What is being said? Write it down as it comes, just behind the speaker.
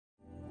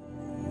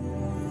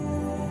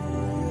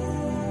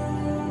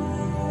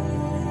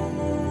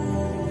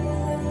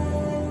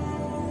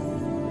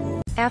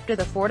After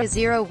the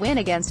 4-0 win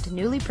against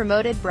newly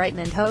promoted Brighton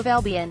and Hove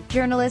Albion,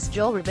 journalist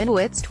Joel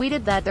Rabinowitz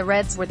tweeted that the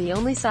Reds were the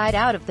only side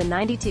out of the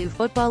 92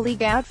 Football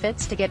League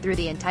outfits to get through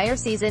the entire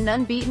season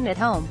unbeaten at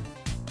home.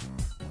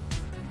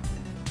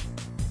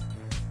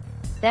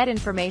 That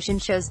information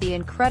shows the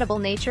incredible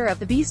nature of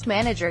the beast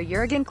manager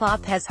Jurgen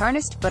Klopp has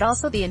harnessed, but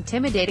also the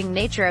intimidating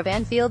nature of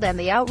Anfield and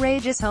the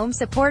outrageous home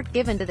support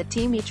given to the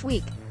team each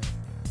week.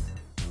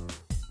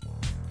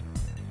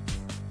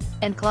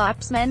 And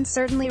Klopp's men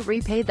certainly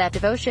repaid that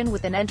devotion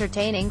with an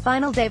entertaining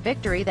final day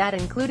victory that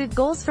included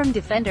goals from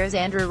defenders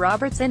Andrew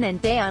Robertson and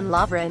Dejan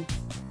Lovren.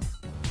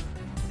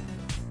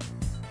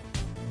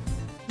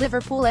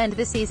 Liverpool end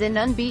the season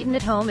unbeaten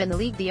at home in the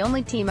league, the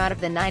only team out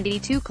of the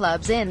 92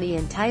 clubs in the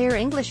entire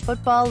English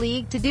Football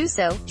League to do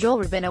so. Joel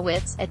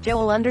Rabinowitz, at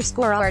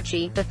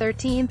Joel_Archie, the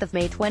 13th of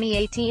May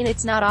 2018.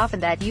 It's not often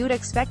that you'd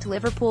expect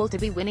Liverpool to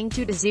be winning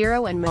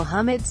 2-0 and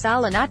Mohamed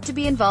Salah not to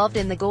be involved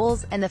in the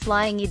goals, and the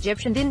flying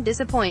Egyptian didn't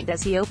disappoint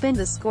as he opened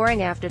the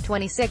scoring after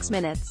 26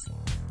 minutes.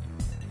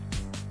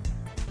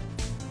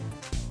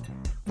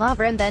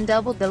 Lovren then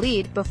doubled the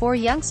lead, before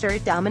youngster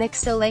Dominic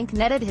Solanke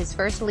netted his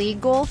first league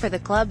goal for the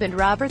club, and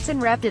Robertson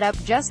wrapped it up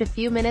just a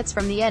few minutes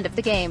from the end of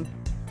the game.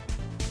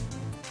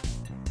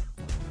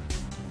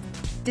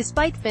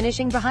 Despite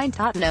finishing behind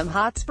Tottenham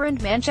Hotspur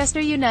and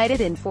Manchester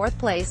United in fourth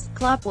place,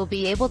 Klopp will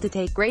be able to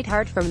take great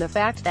heart from the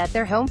fact that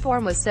their home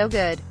form was so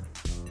good.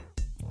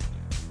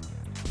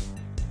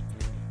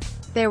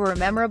 There were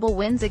memorable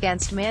wins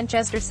against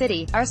Manchester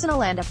City,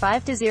 Arsenal and a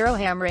 5-0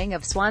 hammering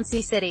of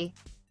Swansea City.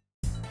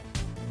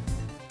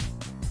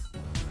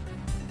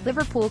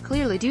 Liverpool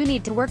clearly do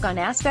need to work on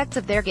aspects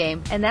of their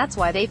game, and that's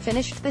why they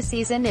finished the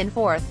season in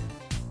fourth.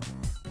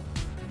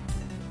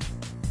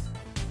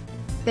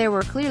 There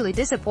were clearly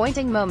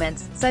disappointing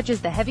moments, such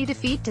as the heavy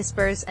defeat to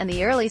Spurs and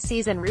the early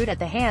season rout at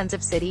the hands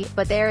of City,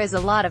 but there is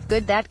a lot of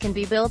good that can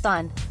be built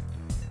on.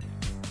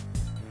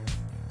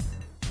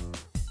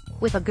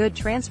 With a good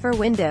transfer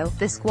window,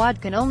 the squad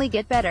can only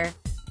get better.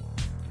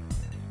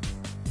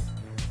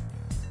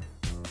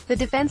 The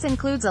defense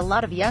includes a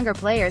lot of younger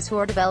players who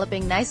are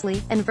developing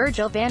nicely, and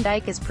Virgil van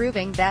Dijk is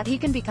proving that he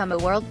can become a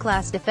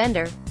world-class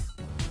defender.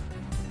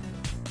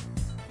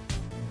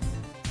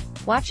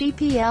 Watch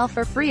EPL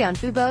for free on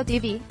Fubo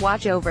TV.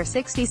 Watch over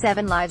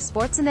 67 live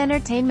sports and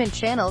entertainment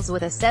channels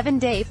with a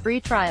 7-day free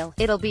trial.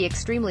 It'll be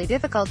extremely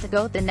difficult to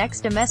go the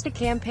next domestic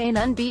campaign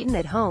unbeaten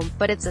at home,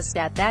 but it's a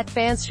stat that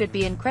fans should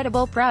be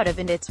incredibly proud of,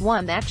 and it's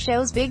one that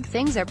shows big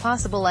things are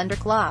possible under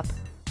Klopp.